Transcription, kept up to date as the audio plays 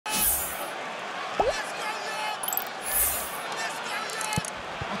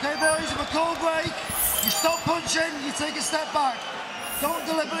boys, if a cold break, you stop punching, you take a step back. Don't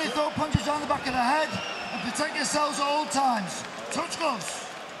deliberately throw punches on the back of the head and protect yourselves at all times. Touch gloves.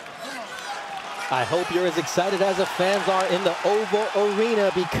 I hope you're as excited as the fans are in the Oval Arena,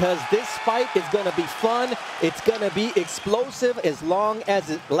 because this fight is going to be fun. It's going to be explosive as long as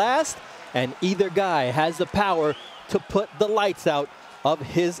it lasts, and either guy has the power to put the lights out of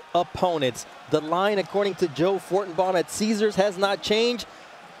his opponents. The line, according to Joe Fortenbaum at Caesars, has not changed.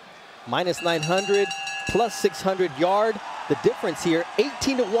 Minus 900, plus 600 Yarde. The difference here,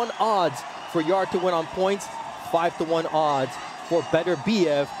 18-to-1 odds for Yarde to win on points, 5-to-1 odds for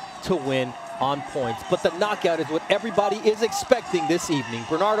Beterbiev to win on points. But the knockout is what everybody is expecting this evening.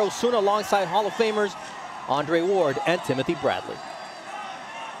 Bernardo Osuna alongside Hall of Famers Andre Ward and Timothy Bradley.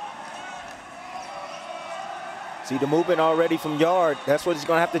 See the movement already from Yarde. That's what he's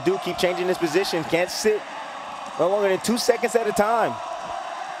going to have to do. Keep changing his position. Can't sit no longer than 2 seconds at a time.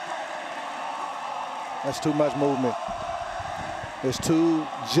 That's too much movement. It's too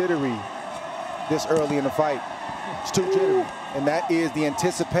jittery this early in the fight. It's too jittery. And that is the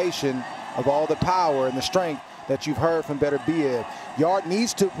anticipation of all the power and the strength that you've heard from Beterbiev. Yarde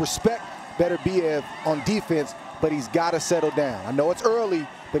needs to respect Beterbiev on defense, but he's got to settle down. I know it's early,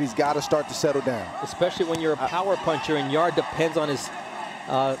 but he's got to start to settle down. Especially when you're a power puncher and Yarde depends on his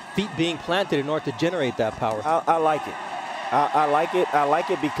feet being planted in order to generate that power. I like it. I like it. I like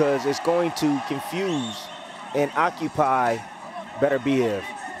it because it's going to confuse and occupy Beterbiev.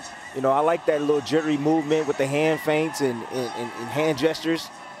 You know, I like that little jittery movement with the hand feints and hand gestures.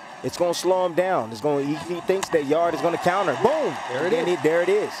 It's going to slow him down. It's going. He thinks that Yarde is going to counter. Boom! There it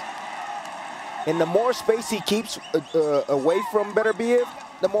is. And the more space he keeps away from Beterbiev,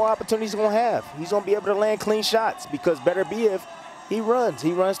 the more opportunities he's going to have. He's going to be able to land clean shots because Beterbiev, he runs.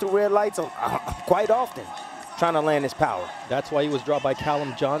 He runs through red lights quite often, trying to land his power. That's why he was dropped by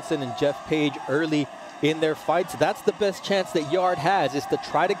Callum Johnson and Jeff Page early in their fights. That's the best chance that Yarde has, is to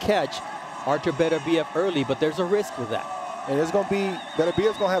try to catch Artur Beterbiev early, but there's a risk with that. And it's going to be,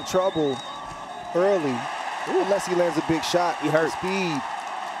 Beterbiev's going to have trouble early unless he lands a big shot. He hurt speed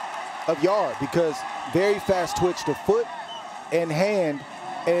of Yarde because very fast twitch to foot and hand,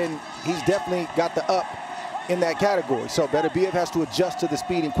 and he's definitely got the up in that category. So Beterbiev has to adjust to the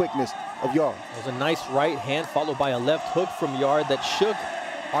speed and quickness of Yarde. It was a nice right hand followed by a left hook from Yarde that shook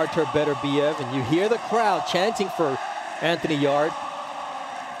Artur Beterbiev, and you hear the crowd chanting for Anthony Yarde.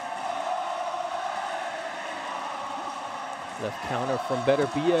 Left counter from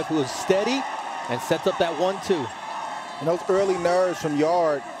Beterbiev, who is steady and sets up that 1-2. And those early nerves from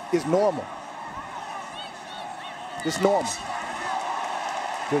Yarde is normal. It's normal.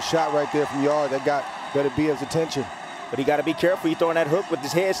 Good shot right there from Yarde that got Beterbiev's attention. But he got to be careful. He's throwing that hook with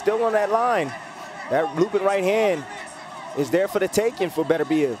his head still on that line. That looping right hand is there for the taking for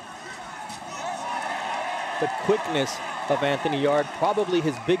Beterbiev. The quickness of Anthony Yarde, probably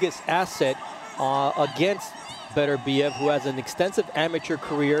his biggest asset against Beterbiev, who has an extensive amateur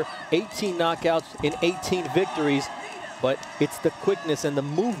career, 18 knockouts in 18 victories, but it's the quickness and the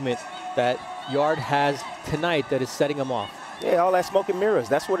movement that Yarde has tonight that is setting him off. Yeah, all that smoke and mirrors.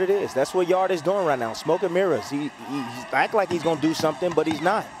 That's what it is. That's what Yarde is doing right now. Smoke and mirrors. He act like he's going to do something, but he's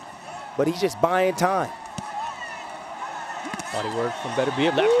not. But he's just buying time. Body work from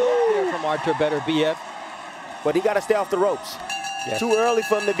Beterbiev. Left hook there from Artur Beterbiev. But he got to stay off the ropes. Yes. Too early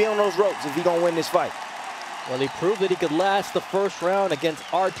for him to be on those ropes if he's going to win this fight. Well, he proved that he could last the first round against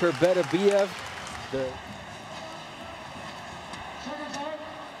Artur Beterbiev.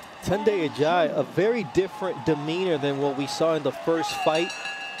 Tunde Ajayi, a very different demeanor than what we saw in the first fight.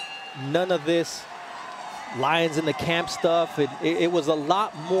 None of this lions in the camp stuff. It was a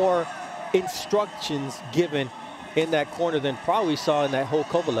lot more instructions given in that corner than probably saw in that whole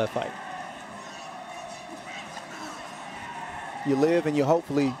Kovalev fight. You live and you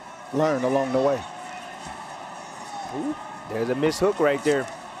hopefully learn along the way. Ooh, there's a missed hook right there.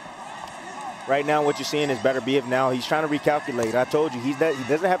 Right now, what you're seeing is Beterbiev now. He's trying to recalculate. I told you, he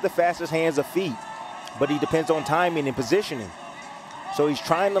doesn't have the fastest hands or feet, but he depends on timing and positioning. So he's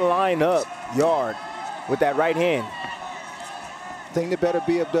trying to line up Yarde with that right hand. The thing that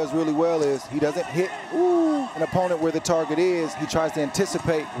Beterbiev does really well is he doesn't hit an opponent where the target is. He tries to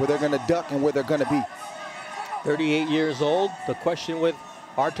anticipate where they're going to duck and where they're going to be. 38 years old. The question with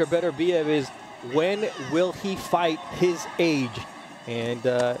Artur Beterbiev is, when will he fight his age? And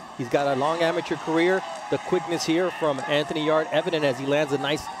he's got a long amateur career. The quickness here from Anthony Yarde evident as he lands a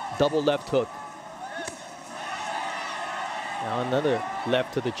nice double left hook. Now another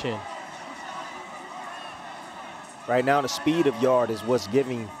left to the chin. Right now, the speed of Yarde is what's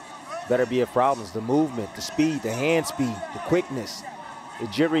giving Beterbiev problems. The movement, the speed, the hand speed, the quickness. the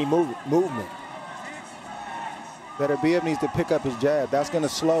jittery movement. Beterbiev needs to pick up his jab. That's going to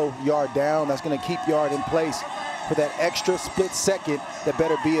slow Yarde down. That's going to keep Yarde in place for that extra split second that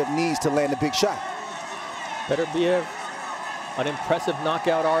Beterbiev needs to land a big shot. Beterbiev, an impressive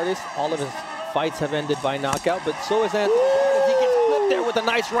knockout artist. All of his fights have ended by knockout, but so is Anthony Yarde as he gets flipped there with a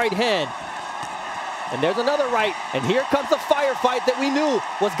nice right hand. And there's another right, and here comes the firefight that we knew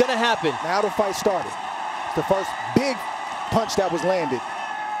was going to happen. Now the fight started. It's the first big punch that was landed.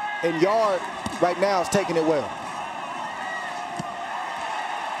 And Yarde right now is taking it well.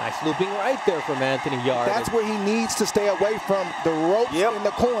 Nice looping right there from Anthony Yarde. That's where he needs to stay away from the ropes in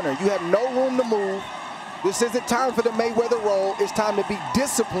the corner. You have no room to move. This isn't time for the Mayweather roll. It's time to be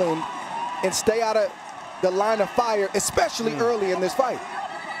disciplined and stay out of the line of fire, especially early in this fight.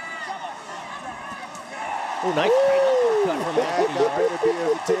 Oh, nice right uppercut from Anthony Yarde.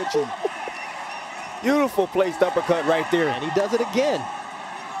 Beterbiev's attention. Beautiful placed uppercut right there. And he does it again.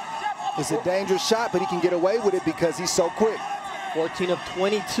 It's a dangerous shot, but he can get away with it because he's so quick. 14 of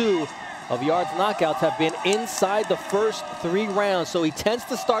 22 of Yarde's knockouts have been inside the first 3 rounds, so he tends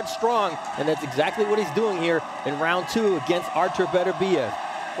to start strong, and that's exactly what he's doing here in round 2 against Artur Beterbiev.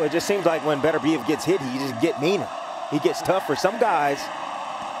 Well, it just seems like when Beterbiev gets hit, he just get meaner. He gets tougher. Some guys,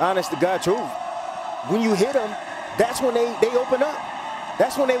 honest to God truth, when you hit them, that's when they open up.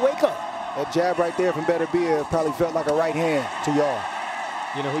 That's when they wake up. That jab right there from Beterbiev probably felt like a right hand to Yarde.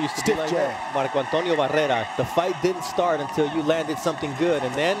 You know who used to Stiff be like jab. that? Marco Antonio Barrera. The fight didn't start until you landed something good,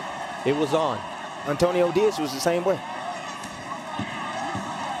 and then it was on. Antonio Diaz was the same way.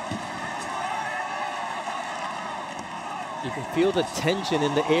 You can feel the tension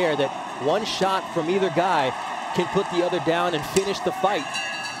in the air that one shot from either guy can put the other down and finish the fight.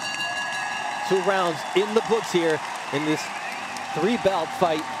 2 rounds in the books here in this 3-bout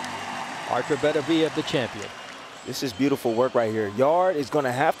fight. Artur Beterbiev, the champion. This is beautiful work right here. Yarde is going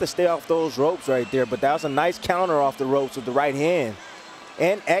to have to stay off those ropes right there, but that was a nice counter off the ropes with the right hand.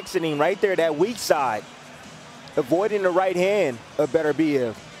 And exiting right there, that weak side, avoiding the right hand of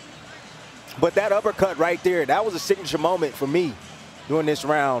Beterbiev. But that uppercut right there, that was a signature moment for me during this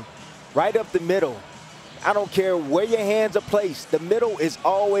round. Right up the middle. I don't care where your hands are placed, the middle is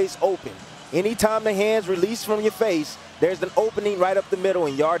always open. Anytime the hands release from your face, there's an opening right up the middle,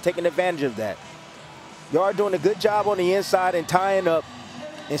 and Yarde taking advantage of that. Yarde doing a good job on the inside and tying up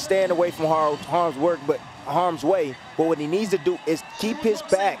and staying away from harm's way. But what he needs to do is keep his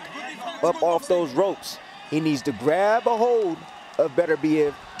back up off those ropes. He needs to grab a hold of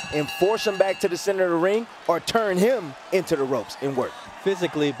Beterbiev and force him back to the center of the ring, or turn him into the ropes and work.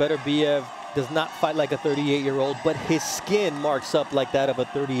 Physically, Beterbiev does not fight like a 38-year-old, but his skin marks up like that of a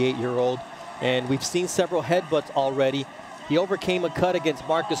 38-year-old. And we've seen several headbutts already. He overcame a cut against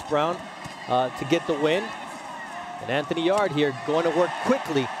Marcus Brown to get the win. And Anthony Yarde here going to work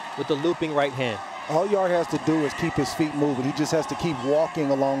quickly with the looping right hand. All Yarde has to do is keep his feet moving. He just has to keep walking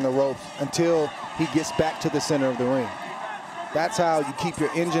along the ropes until he gets back to the center of the ring. That's how you keep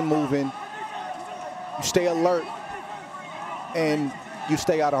your engine moving, you stay alert, and you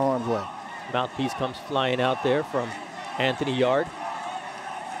stay out of harm's way. Mouthpiece comes flying out there from Anthony Yarde.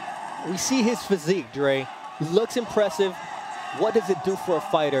 We see his physique, Dre. He looks impressive. What does it do for a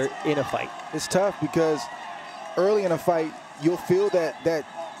fighter in a fight? It's tough because early in a fight, you'll feel that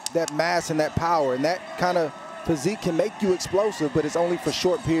mass and that power, and that kind of physique can make you explosive, but it's only for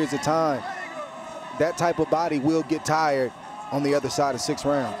short periods of time. That type of body will get tired on the other side of 6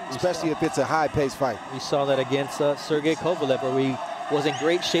 rounds, especially if it's a high-paced fight. We saw that against Sergey Kovalev, where he was in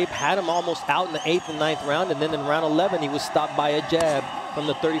great shape, had him almost out in the 8th and 9th round, and then in round 11, he was stopped by a jab from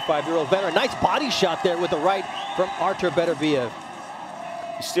the 35-year-old veteran. Nice body shot there with the right from Artur Beterbiev.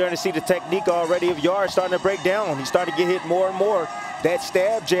 You're starting to see the technique already of Yarde starting to break down. He's starting to get hit more and more. That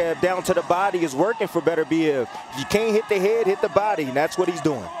stab jab down to the body is working for Beterbiev. If you can't hit the head, hit the body, and that's what he's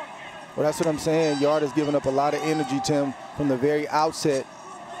doing. Well, that's what I'm saying. Yarde has given up a lot of energy, Tim, from the very outset,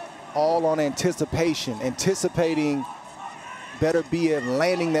 all on anticipation, anticipating Beterbiev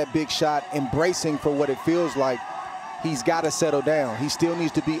landing that big shot, embracing for what it feels like. He's got to settle down. He still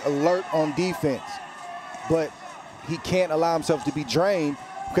needs to be alert on defense, but he can't allow himself to be drained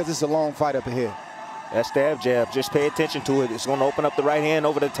because it's a long fight up ahead. That stab jab, just pay attention to it. It's going to open up the right hand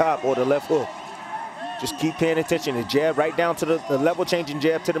over the top or the left hook. Just keep paying attention. The jab right down to the level-changing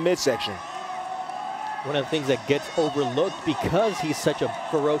jab to the midsection. One of the things that gets overlooked because he's such a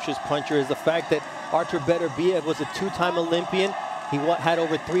ferocious puncher is the fact that Artur Beterbiev was a 2-time Olympian. He had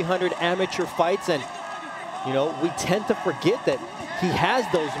over 300 amateur fights, and you know, we tend to forget that he has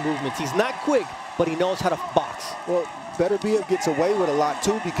those movements. He's not quick, but he knows how to box. Well, Beterbiev gets away with a lot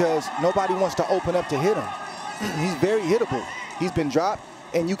too because nobody wants to open up to hit him. He's very hittable. He's been dropped.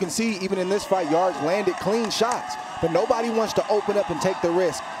 And you can see even in this fight, Yarde landed clean shots, but nobody wants to open up and take the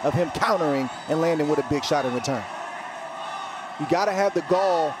risk of him countering and landing with a big shot in return. You got to have the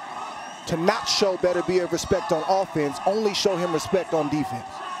gall to not show Beterbiev respect on offense, only show him respect on defense.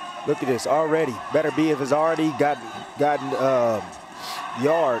 Look at this already. Beterbiev has already gotten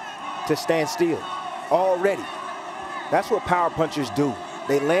Yarde to stand still already. That's what power punchers do.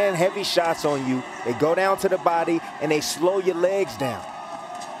 They land heavy shots on you, they go down to the body, and they slow your legs down.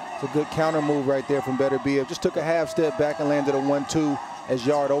 It's a good counter move right there from Beterbiev. Just took a half step back and landed a 1-2 as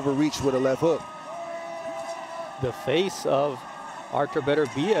Yarde overreached with a left hook. The face of Artur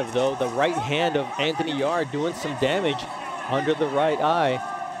Beterbiev, though, the right hand of Anthony Yarde doing some damage under the right eye,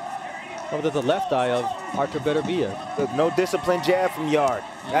 under the left eye of Artur Beterbiev. Look, no disciplined jab from Yarde.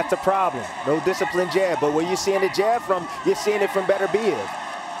 That's a problem. No disciplined jab. But where you're seeing the jab from, you're seeing it from Beterbiev.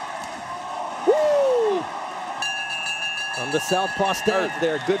 Woo! From the southpaw stance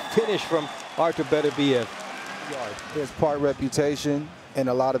there, good finish from Artur Beterbiev. There's part reputation, and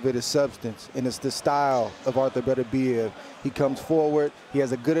a lot of it is substance, and it's the style of Artur Beterbiev. He comes forward, he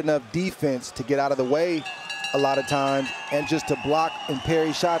has a good enough defense to get out of the way a lot of times, and just to block and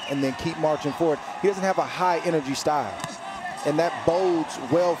parry shots and then keep marching forward. He doesn't have a high energy style, and that bodes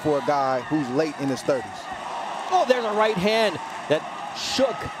well for a guy who's late in his 30s. Oh, there's a right hand that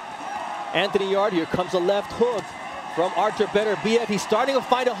shook Anthony Yarde. Here comes a left hook from Artur Beterbiev. He's starting to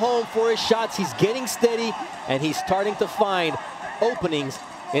find a home for his shots. He's getting steady, and he's starting to find openings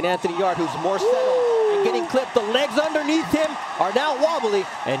in Anthony Yarde, who's more settled and getting clipped. The legs underneath him are now wobbly,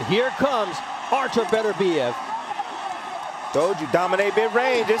 and here comes Artur Beterbiev. Told you, dominate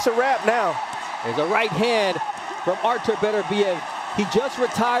mid-range. It's a wrap now. There's a right hand from Artur Beterbiev. He just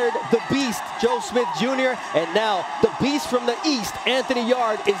retired the Beast, Joe Smith Jr., and now the Beast from the East, Anthony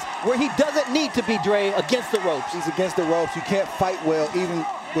Yarde, is where he doesn't need to be, Dre, against the ropes. He's against the ropes. You can't fight well even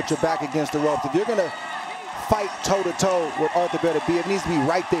with your back against the ropes. If you're going to fight toe-to-toe with Artur Beterbiev, it needs to be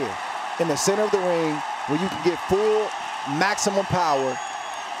right there in the center of the ring where you can get full maximum power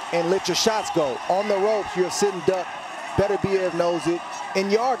and let your shots go. On the ropes, you're a sitting duck. Beterbiev knows it,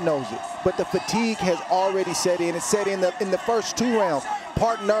 and Yarde knows it. But the fatigue has already set in. It set in the first 2 rounds.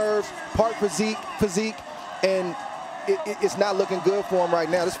 Part nerves, part physique, and it's not looking good for him right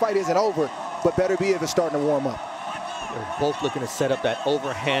now. This fight isn't over, but Beterbiev is starting to warm up. They're both looking to set up that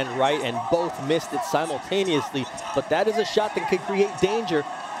overhand right, and both missed it simultaneously. But that is a shot that could create danger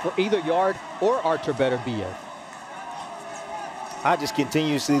for either Yarde or Artur Beterbiev. I just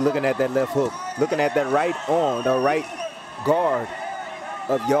continuously looking at that left hook, looking at that right arm, the right guard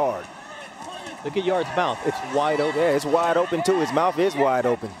of Yarde. Look at Yarde's mouth. It's wide open. Yeah, it's wide open too. His mouth is wide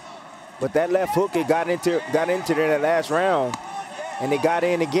open. But that left hook, it got into there that last round, and it got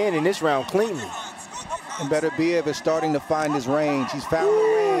in again in this round cleanly. And Beterbiev is starting to find his range. He's found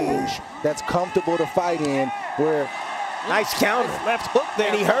a range that's comfortable to fight in, where nice counter. Left hook there.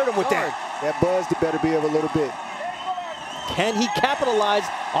 And he hurt him with that. That buzzed Beterbiev a little bit. Can he capitalize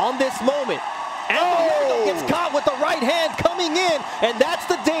on this moment? And gets caught with the right hand coming in, and that's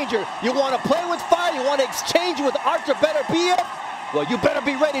the danger. You want to play with fire, you want to exchange with Artur Beterbiev? Well, you better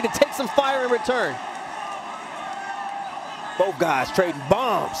be ready to take some fire in return. Both guys trading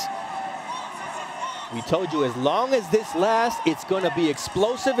bombs. We told you, as long as this lasts, it's going to be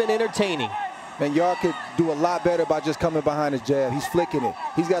explosive and entertaining. Man, Yarde could do a lot better by just coming behind his jab. He's flicking it.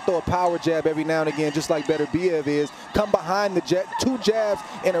 He's got to throw a power jab every now and again, just like Beterbiev is. Come behind the jab, 2 jabs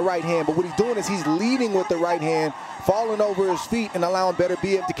and a right hand. But what he's doing is he's leading with the right hand, falling over his feet and allowing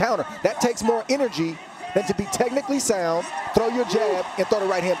Beterbiev to counter. That takes more energy than to be technically sound, throw your jab, and throw the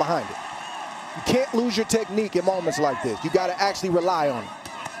right hand behind it. You can't lose your technique in moments like this. You got to actually rely on it.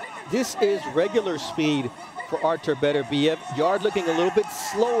 This is regular speed for Artur Beterbiev. Yarde looking a little bit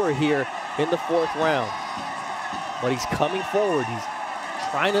slower here in the 4th round. But he's coming forward. He's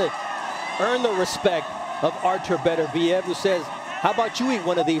trying to earn the respect of Artur Beterbiev, who says, how about you eat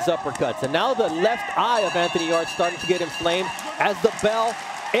one of these uppercuts? And now the left eye of Anthony Yarde starting to get inflamed as the bell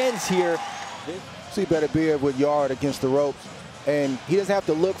ends here. See Beterbiev with Yarde against the ropes, and he doesn't have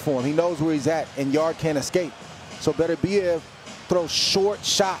to look for him. He knows where he's at, and Yarde can't escape. So Beterbiev throws short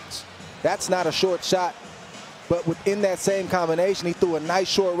shots. That's not a short shot. But within that same combination, he threw a nice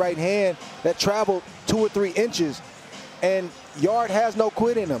short right hand that traveled 2 or 3 inches. And Yarde has no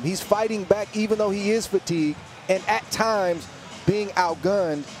quit in him. He's fighting back even though he is fatigued. And at times, being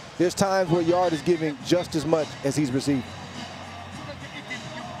outgunned, there's times where Yarde is giving just as much as he's receiving.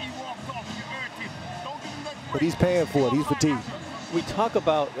 But he's paying for it. He's fatigued. We talk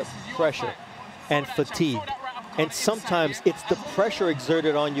about pressure and fatigue. And sometimes it's the pressure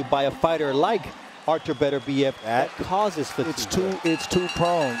exerted on you by a fighter like Artur Beterbiev that causes fatigue. It's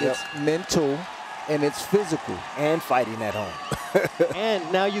two-pronged. Yep. It's mental and it's physical. And fighting at home.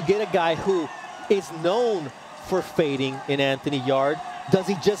 And now you get a guy who is known for fading in Anthony Yarde. Does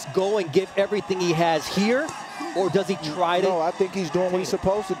he just go and give everything he has here? Or does he try to? No, I think he's doing what he's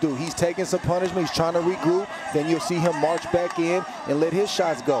supposed to do. He's taking some punishment. He's trying to regroup. Then you'll see him march back in and let his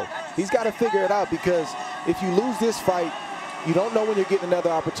shots go. He's got to figure it out, because if you lose this fight, you don't know when you're getting another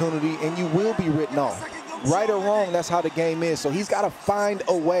opportunity, and you will be written off. Right or wrong, that's how the game is. So he's got to find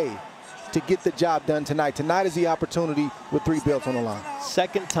a way to get the job done tonight. Tonight is the opportunity with 3 belts on the line.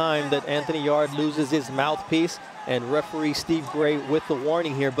 Second time that Anthony Yarde loses his mouthpiece, and referee Steve Gray with the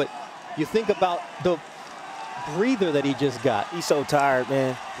warning here. But you think about the breather that he just got. He's so tired,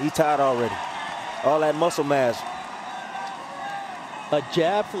 man. He's tired already. All that muscle mass. A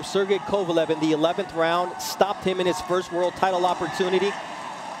jab from Sergey Kovalev in the 11th round stopped him in his first world title opportunity.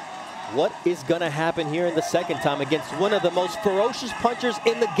 What is going to happen here in the second time against one of the most ferocious punchers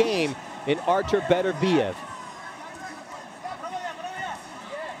in the game in Artur Beterbiev?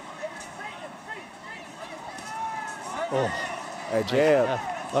 Oh, A jab.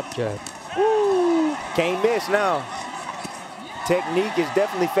 nice up jab. Woo! Can't miss now. Technique is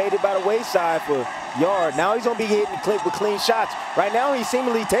definitely faded by the wayside for Yarde. Now he's going to be hitting clip with clean shots. Right now he's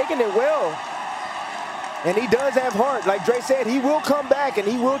seemingly taking it well. And he does have heart. Like Dre said, he will come back and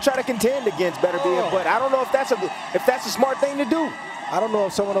he will try to contend against Beterbiev. But I don't know if that's a smart thing to do. I don't know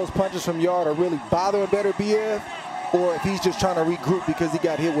if some of those punches from Yarde are really bothering Beterbiev, or if he's just trying to regroup because he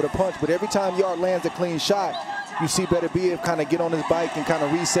got hit with a punch. But every time Yarde lands a clean shot, you see Beterbiev kind of get on his bike and kind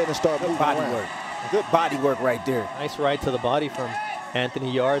of reset and start moving Body around. work. Good body work right there. Nice right to the body from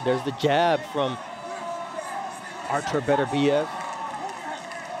Anthony Yarde. There's the jab from Artur Beterbiev.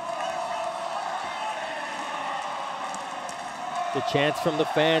 The chants from the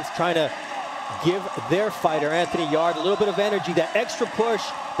fans trying to give their fighter, Anthony Yarde, a little bit of energy, that extra push,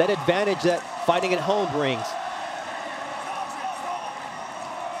 that advantage that fighting at home brings.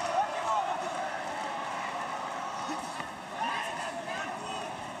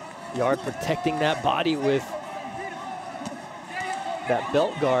 Yarde protecting that body with that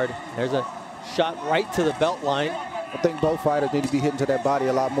belt guard. There's a shot right to the belt line. I think both fighters need to be hitting to that body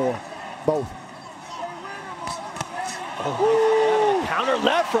a lot more. Both. Oh, nice. Counter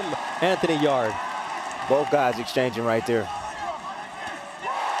left from Anthony Yarde. Both guys exchanging right there.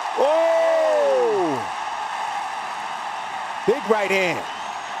 Oh! Big right hand.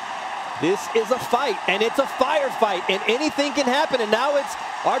 This is a fight, and it's a firefight, and anything can happen. And now it's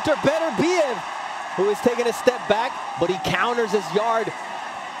Artur Beterbiev who is taking a step back, but he counters as Yarde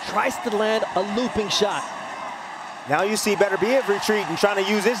tries to land a looping shot. Now you see Beterbiev retreating, trying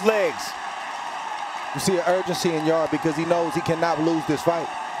to use his legs. You see an urgency in Yarde because he knows he cannot lose this fight.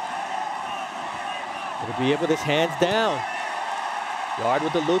 Beterbiev with his hands down. Yarde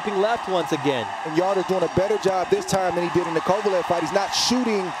with the looping left once again. And Yarde is doing a better job this time than he did in the Kovalev fight. He's not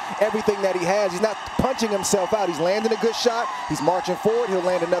shooting everything that he has. He's not punching himself out. He's landing a good shot. He's marching forward. He'll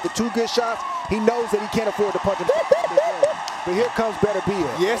land another 2 good shots. He knows that he can't afford to punch himself out. But here comes Beterbiev.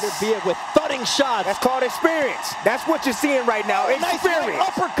 Yes. Beterbiev with thudding shots. That's called experience. That's what you're seeing right now. Nice Experience.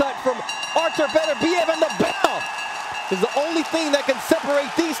 uppercut from Artur Beterbiev, and the bell is the only thing that can separate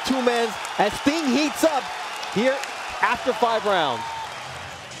these two men as thing heats up here after 5 rounds.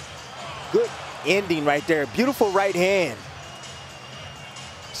 Good ending right there. Beautiful right hand.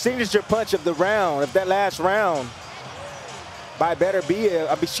 Signature punch of the round, of that last round by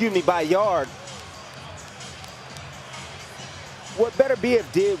Beterbiev, excuse me, by Yarde. What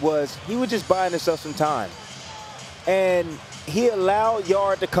Beterbiev did was he was just buying himself some time. And he allowed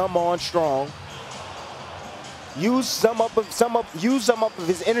Yarde to come on strong, use some up of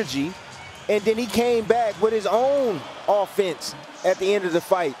his energy, and then he came back with his own offense at the end of the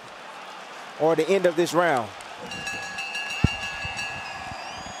fight, or the end of this round.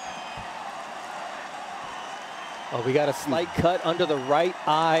 Oh, we got a slight cut under the right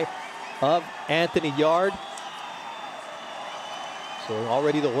eye of Anthony Yarde. So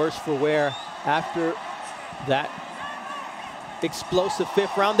already the worse for wear after that explosive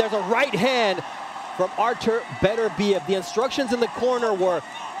 5th round. There's a right hand from Artur Beterbiev. The instructions in the corner were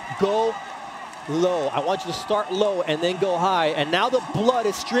go low. I want you to start low and then go high. And now the blood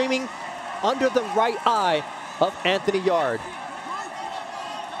is streaming under the right eye of Anthony Yarde.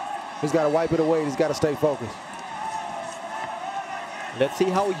 He's got to wipe it away. He's got to stay focused. Let's see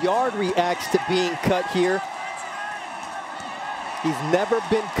how Yarde reacts to being cut here. He's never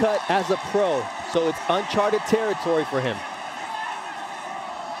been cut as a pro, so it's uncharted territory for him.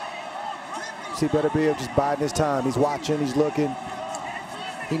 See Beterbiev just biding his time. He's watching, he's looking.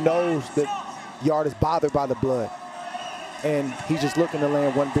 He knows that Yarde is bothered by the blood. And he's just looking to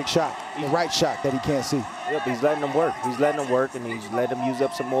land one big shot, the right shot that he can't see. Yep, he's letting him work. He's letting him work, and he's letting him use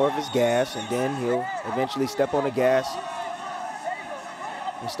up some more of his gas, and then he'll eventually step on the gas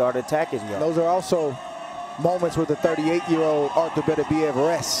and start attacking Yarde. Those are also moments where the 38-year-old Artur Beterbiev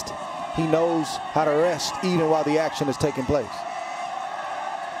rests. He knows how to rest even while the action is taking place.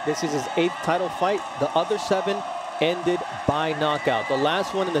 This is his 8th title fight. The other 7 ended by knockout. The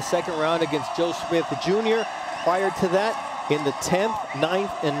last one in the second round against Joe Smith Jr. Prior to that, in the 10th,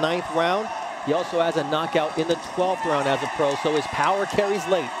 9th, and 9th round, he also has a knockout in the 12th round as a pro, so his power carries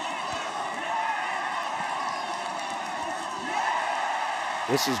late.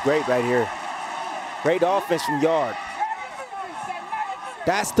 This is great right here. Great offense from Yarde.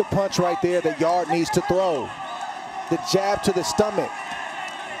 That's the punch right there that Yarde needs to throw. The jab to the stomach.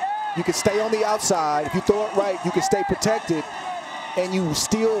 You can stay on the outside. If you throw it right, you can stay protected, and you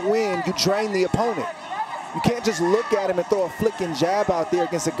still win. You drain the opponent. You can't just look at him and throw a flicking jab out there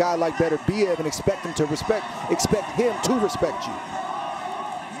against a guy like Beterbiev and expect him to respect you.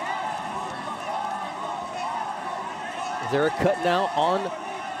 Is there a cut now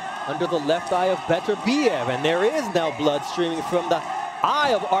under the left eye of Beterbiev? And there is now blood streaming from the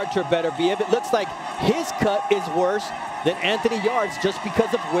eye of Artur Beterbiev. It looks like his cut is worse than Anthony Yarde's just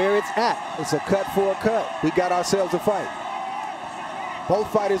because of where it's at. It's a cut for a cut. We got ourselves a fight.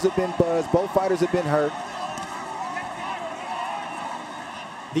 Both fighters have been buzzed. Both fighters have been hurt.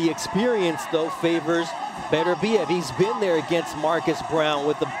 The experience, though, favors Beterbiev. He's been there against Marcus Brown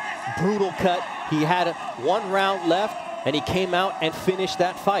with the brutal cut. He had 1 round left, and he came out and finished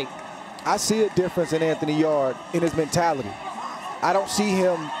that fight. I see a difference in Anthony Yarde in his mentality. I don't see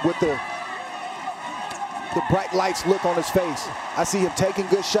him with the bright lights look on his face. I see him taking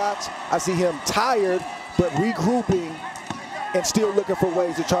good shots. I see him tired, but regrouping and still looking for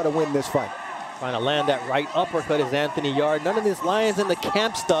ways to try to win this fight. Trying to land that right uppercut is Anthony Yarde. None of this lions in the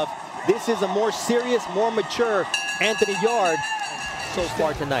camp stuff. This is a more serious, more mature Anthony Yarde so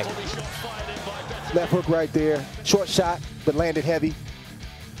far tonight. Left hook right there. Short shot, but landed heavy.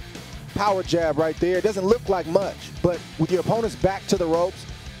 Power jab right there. It doesn't look like much, but with your opponent's back to the ropes,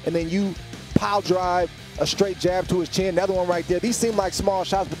 and then you pile drive a straight jab to his chin, another one right there. These seem like small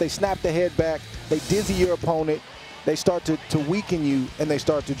shots, but they snap the head back. They dizzy your opponent. They start to weaken you, and they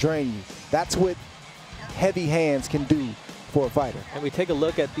start to drain you. That's what heavy hands can do for a fighter. And we take a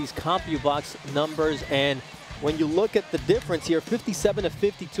look at these CompuBox numbers, and when you look at the difference here, 57 to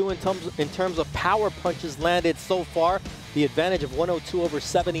 52 in terms of power punches landed so far, the advantage of 102 over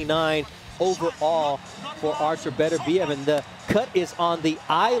 79 overall for Artur Beterbiev, and the cut is on the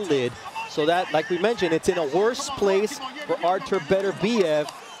eyelid, so that, like we mentioned, it's in a worse place for Artur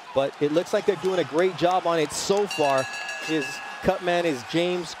Beterbiev, but it looks like they're doing a great job on it so far. His cut man is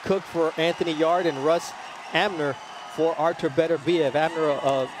James Cook for Anthony Yarde and Russ Amner for Artur Beterbiev. Amner,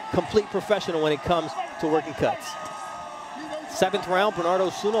 a complete professional when it comes to working cuts. 7th round, Bernardo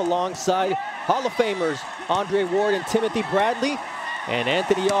Suna alongside Hall of Famers Andre Ward and Timothy Bradley, and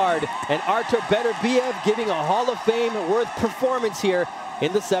Anthony Yarde and Artur Beterbiev giving a Hall of Fame worth performance here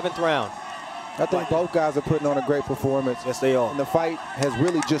in the 7th round. I think both guys are putting on a great performance. Yes, they are. And the fight has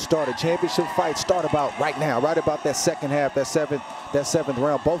really just started. Championship fights start about right now, right about that second half, that seventh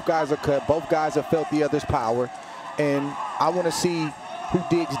round. Both guys are cut. Both guys have felt the other's power. And I want to see who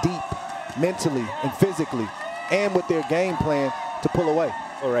digs deep mentally and physically and with their game plan to pull away.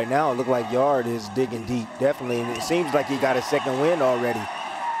 Well, right now, it looks like Yarde is digging deep, definitely. And it seems like he got a second win already.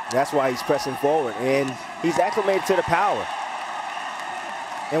 That's why he's pressing forward. And he's acclimated to the power.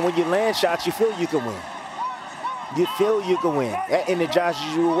 And when you land shots, you feel you can win. You feel you can win. That energizes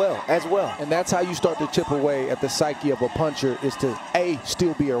you as well. And that's how you start to chip away at the psyche of a puncher, is to, A,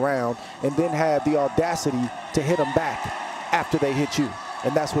 still be around, and then have the audacity to hit them back after they hit you.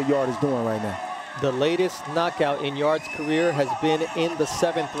 And that's what Yarde is doing right now. The latest knockout in Yarde's career has been in the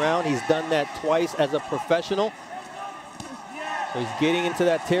 7th round. He's done that twice as a professional. So he's getting into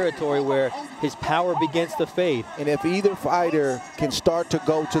that territory where his power begins to fade. And if either fighter can start to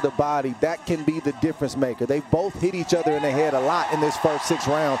go to the body, that can be the difference maker. They've both hit each other in the head a lot in this first 6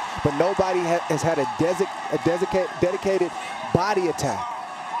 rounds, but nobody has had a dedicated body attack.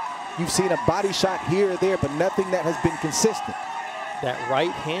 You've seen a body shot here or there, but nothing that has been consistent. That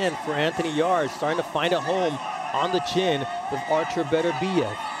right hand for Anthony Yarde starting to find a home on the chin with Artur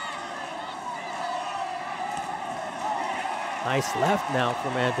Beterbiev. Nice left now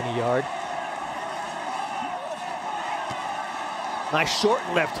from Anthony Yarde. Nice short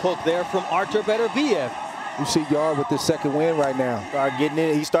left hook there from Artur Beterbiev. You see Yarde with this second win right now.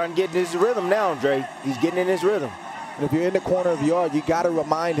 He's starting getting his rhythm now, Andre. He's getting in his rhythm. And if you're in the corner of Yarde, you got to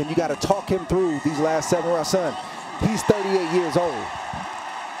remind him, you got to talk him through these last 7 rounds. Son, he's 38 years old.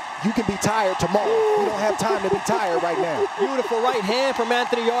 You can be tired tomorrow. You don't have time to be tired right now. Beautiful right hand from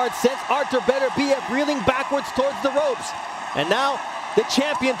Anthony Yarde sends Artur Beterbiev reeling backwards towards the ropes. And now the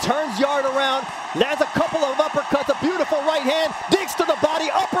champion turns Yarde around, lands a couple of uppercuts, a beautiful right hand, digs to the body,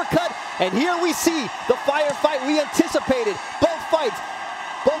 uppercut, and here we see the firefight we anticipated.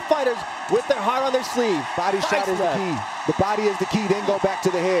 Both fighters with their heart on their sleeve. Body shot is the key. The body is the key, then go back to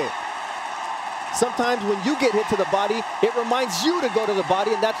the head. Sometimes when you get hit to the body, it reminds you to go to the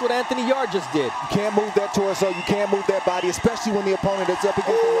body, and that's what Anthony Yarde just did. You can't move that torso, you can't move that body, especially when the opponent is up against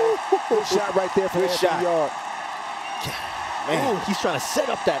the wall. Good shot right there from Anthony Yarde. Man. Ooh, he's trying to set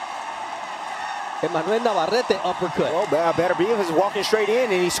up that Emmanuel Navarrete uppercut. Well, Beterbiev is walking straight in,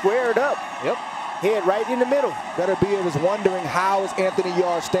 and he squared up. Yep. Head right in the middle. Beterbiev is wondering, how is Anthony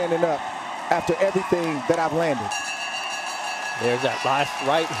Yarde standing up after everything that I've landed? There's that last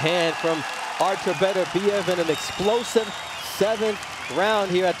right hand from Artur Beterbiev in an explosive 7th round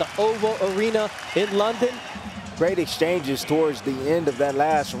here at the Oval Arena in London. Great exchanges towards the end of that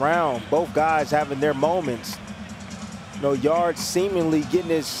last round. Both guys having their moments. You know, Yarde seemingly getting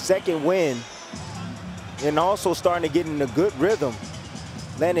his 2nd win and also starting to get in a good rhythm,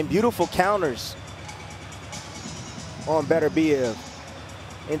 landing beautiful counters on Beterbiev.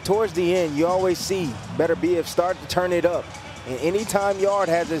 And towards the end, you always see Beterbiev start to turn it up. And anytime Yarde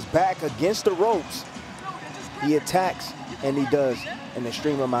has his back against the ropes, he attacks, and he does an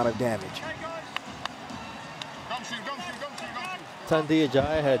extreme amount of damage. Tandia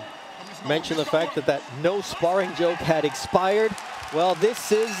Jai had mentioned the fact that that no sparring joke had expired. Well,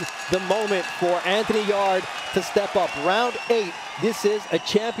 this is the moment for Anthony Yarde to step up. Round 8, this is a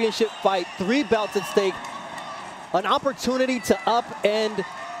championship fight, 3 belts at stake, an opportunity to upend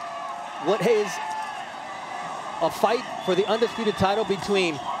what is a fight for the undisputed title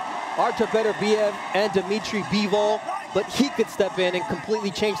between Artur Beterbiev and Dimitri Bivol, but he could step in and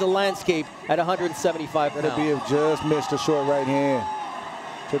completely change the landscape at 175 pounds. Beterbiev just missed a short right hand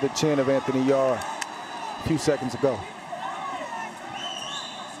to the chin of Anthony Yarde a few seconds ago.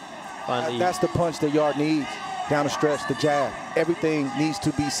 Finally, that's the punch that Yarde needs down the stretch, the jab. Everything needs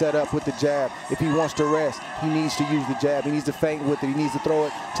to be set up with the jab. If he wants to rest, he needs to use the jab. He needs to feint with it. He needs to throw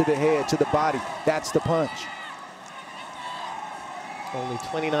it to the head, to the body. That's the punch. Only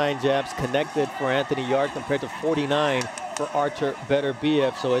 29 jabs connected for Anthony Yarde compared to 49 for Artur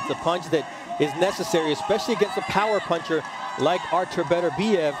Beterbiev. So it's a punch that is necessary, especially against a power puncher like Artur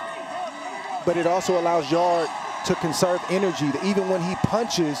Beterbiev. But it also allows Yarde to conserve energy. Even when he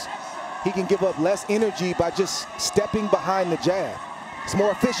punches, he can give up less energy by just stepping behind the jab. It's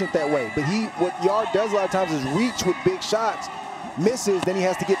more efficient that way. But what Yarde does a lot of times is reach with big shots, misses, then he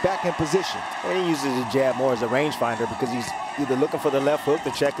has to get back in position. And he uses the jab more as a rangefinder because he's either looking for the left hook, the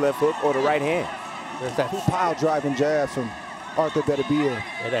check left hook, or the right hand. There's that pile driving jabs from Artur Beterbiev.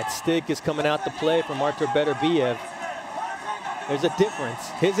 Yeah, that stick is coming out to play from Artur Beterbiev. There's a difference.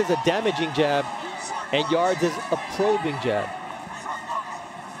 His is a damaging jab, and Yarde's is a probing jab.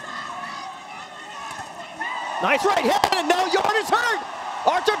 Nice right hand, and now Yarde is hurt.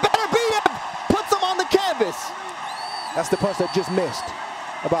 Artur Beterbiev puts him on the canvas. That's the punch that just missed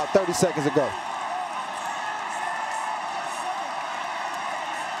about 30 seconds ago.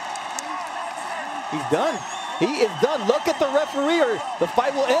 He's done. He is done. Look at the referee, or the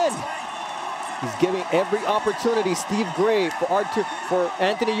fight will end. He's giving every opportunity, Steve Gray, for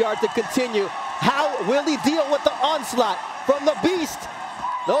Anthony Yarde to continue. How will he deal with the onslaught from the beast?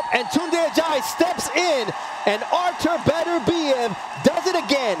 Nope, and Tunde Ajayi steps in, and Artur Beterbiev does it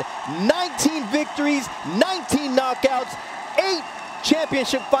again. 19 victories, 19 knockouts, 8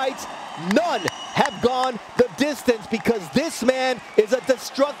 championship fights. None have gone the distance because this man is a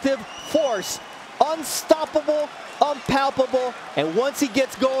destructive force. Unstoppable, unpalpable, and once he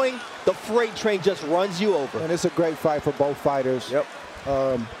gets going, the freight train just runs you over. And it's a great fight for both fighters. Yep.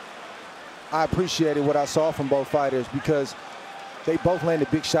 I appreciated what I saw from both fighters because they both landed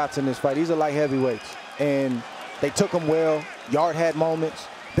big shots in this fight. These are light heavyweights, and they took them well. Yarde had moments.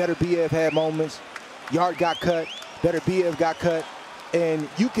 Beterbiev had moments. Yarde got cut. Beterbiev got cut. And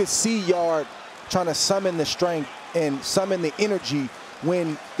you could see Yarde trying to summon the strength and summon the energy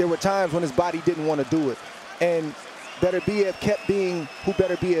when there were times when his body didn't want to do it. And Beterbiev kept being who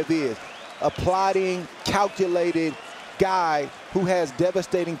Beterbiev is, a plotting, calculated guy who has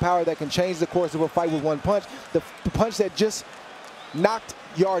devastating power that can change the course of a fight with one punch. The punch that just knocked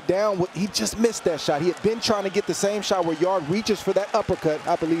Yarde down. He just missed that shot. He had been trying to get the same shot where Yarde reaches for that uppercut,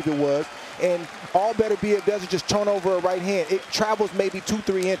 I believe it was, and all Beterbiev does is just turn over a right hand. It travels maybe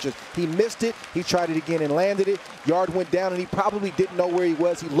 2-3 inches. He missed it. He tried it again and landed it. Yarde went down, and he probably didn't know where he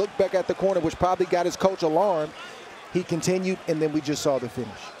was. He looked back at the corner, which probably got his coach alarmed. He continued, and then we just saw the finish.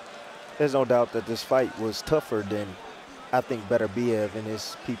 There's no doubt that this fight was tougher than I think Beterbiev and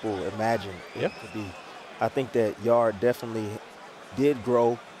his people imagined it to be. I think that Yarde definitely did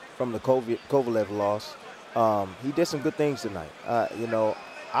grow from the Kovalev loss. He did some good things tonight. You know,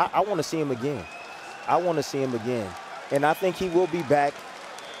 I want to see him again. I want to see him again. And I think he will be back,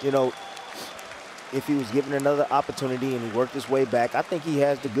 you know, if he was given another opportunity and he worked his way back. I think he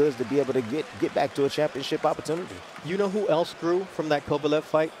has the goods to be able to get back to a championship opportunity. You know who else grew from that Kovalev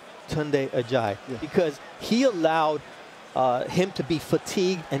fight? Tunde Ajayi. Because he allowed him to be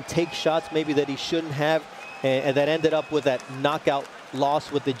fatigued and take shots maybe that he shouldn't have, and that ended up with that knockout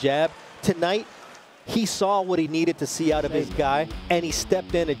loss with the jab. Tonight, he saw what he needed to see out of his guy, and he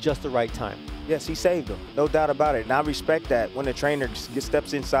stepped in at just the right time. Yes, he saved him, no doubt about it. And I respect that when a trainer just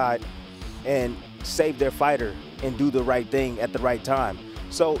steps inside and save their fighter and do the right thing at the right time.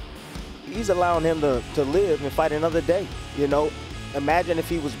 So he's allowing him to live and fight another day. You know, imagine if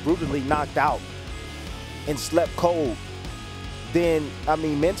he was brutally knocked out and slept cold. Then, I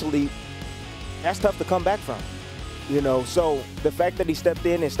mean, mentally, that's tough to come back from. You know, so the fact that he stepped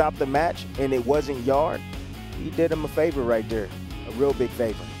in and stopped the match and it wasn't Yarde, he did him a favor right there, a real big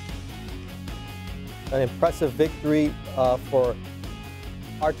favor. An impressive victory for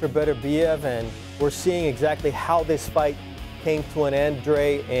Artur Beterbiev, and we're seeing exactly how this fight came to an end,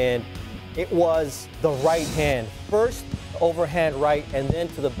 Dre, and it was the right hand. First, overhand right, and then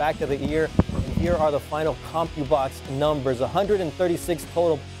to the back of the ear. And here are the final CompuBox numbers. 136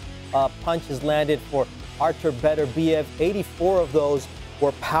 total punches landed for Artur Beterbiev. 84 of those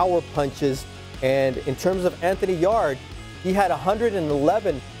were power punches. And in terms of Anthony Yarde, he had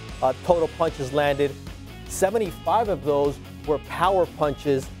 111 total punches landed. 75 of those were power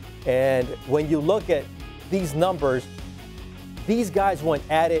punches. And when you look at these numbers, these guys went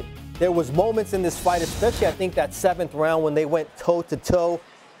at it. There was moments in this fight, especially I think that 7th round when they went toe-to-toe,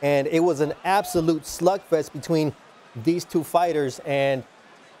 and it was an absolute slugfest between these two fighters, and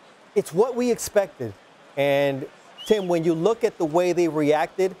it's what we expected. And Tim, when you look at the way they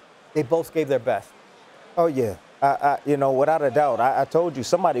reacted, they both gave their best. Oh, yeah. You know, without a doubt, I told you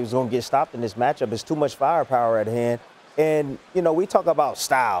somebody was going to get stopped in this matchup. There's too much firepower at hand. And, you know, we talk about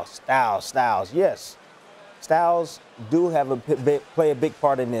styles. Yes, styles do have play a big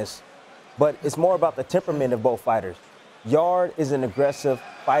part in this. But it's more about the temperament of both fighters. Yarde is an aggressive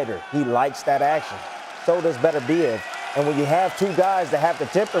fighter. He likes that action. So does Beterbiev. And when you have two guys that have the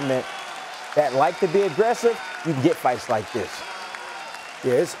temperament that like to be aggressive, you can get fights like this.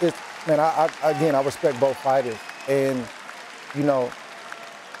 Yeah, man, I respect both fighters. And, you know,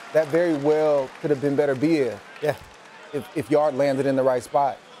 that very well could have been Beterbiev. Yeah. If Yarde landed in the right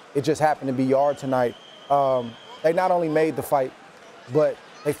spot. It just happened to be Yarde tonight. They not only made the fight, but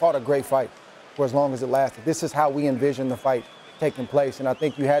they fought a great fight for as long as it lasted. This is how we envisioned the fight taking place, and I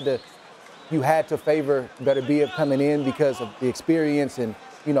think you had to favor Beterbiev coming in because of the experience and,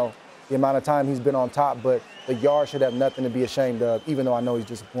 you know, the amount of time he's been on top. But the Yarde should have nothing to be ashamed of, even though I know he's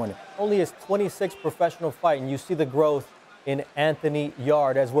disappointed. Only his 26th professional fight, and you see the growth in Anthony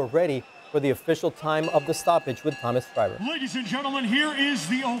Yarde as we're ready for the official time of the stoppage with Thomas Schreiber. Ladies and gentlemen, here is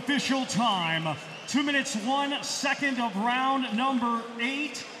the official time. 2 minutes, 1 second of round number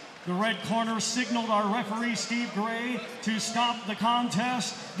 8. The red corner signaled our referee, Steve Gray, to stop the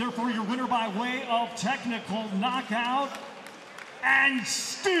contest. Therefore, your winner by way of technical knockout. And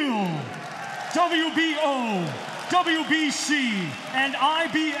still, WBO, WBC, and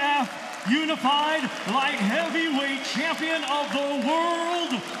IBF unified light heavyweight champion of the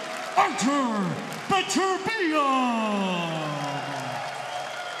world, Artur Beterbiev.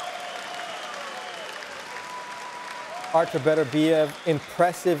 Artur Beterbiev,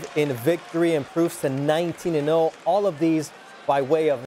 impressive in victory, improves to 19-0. All of these by way of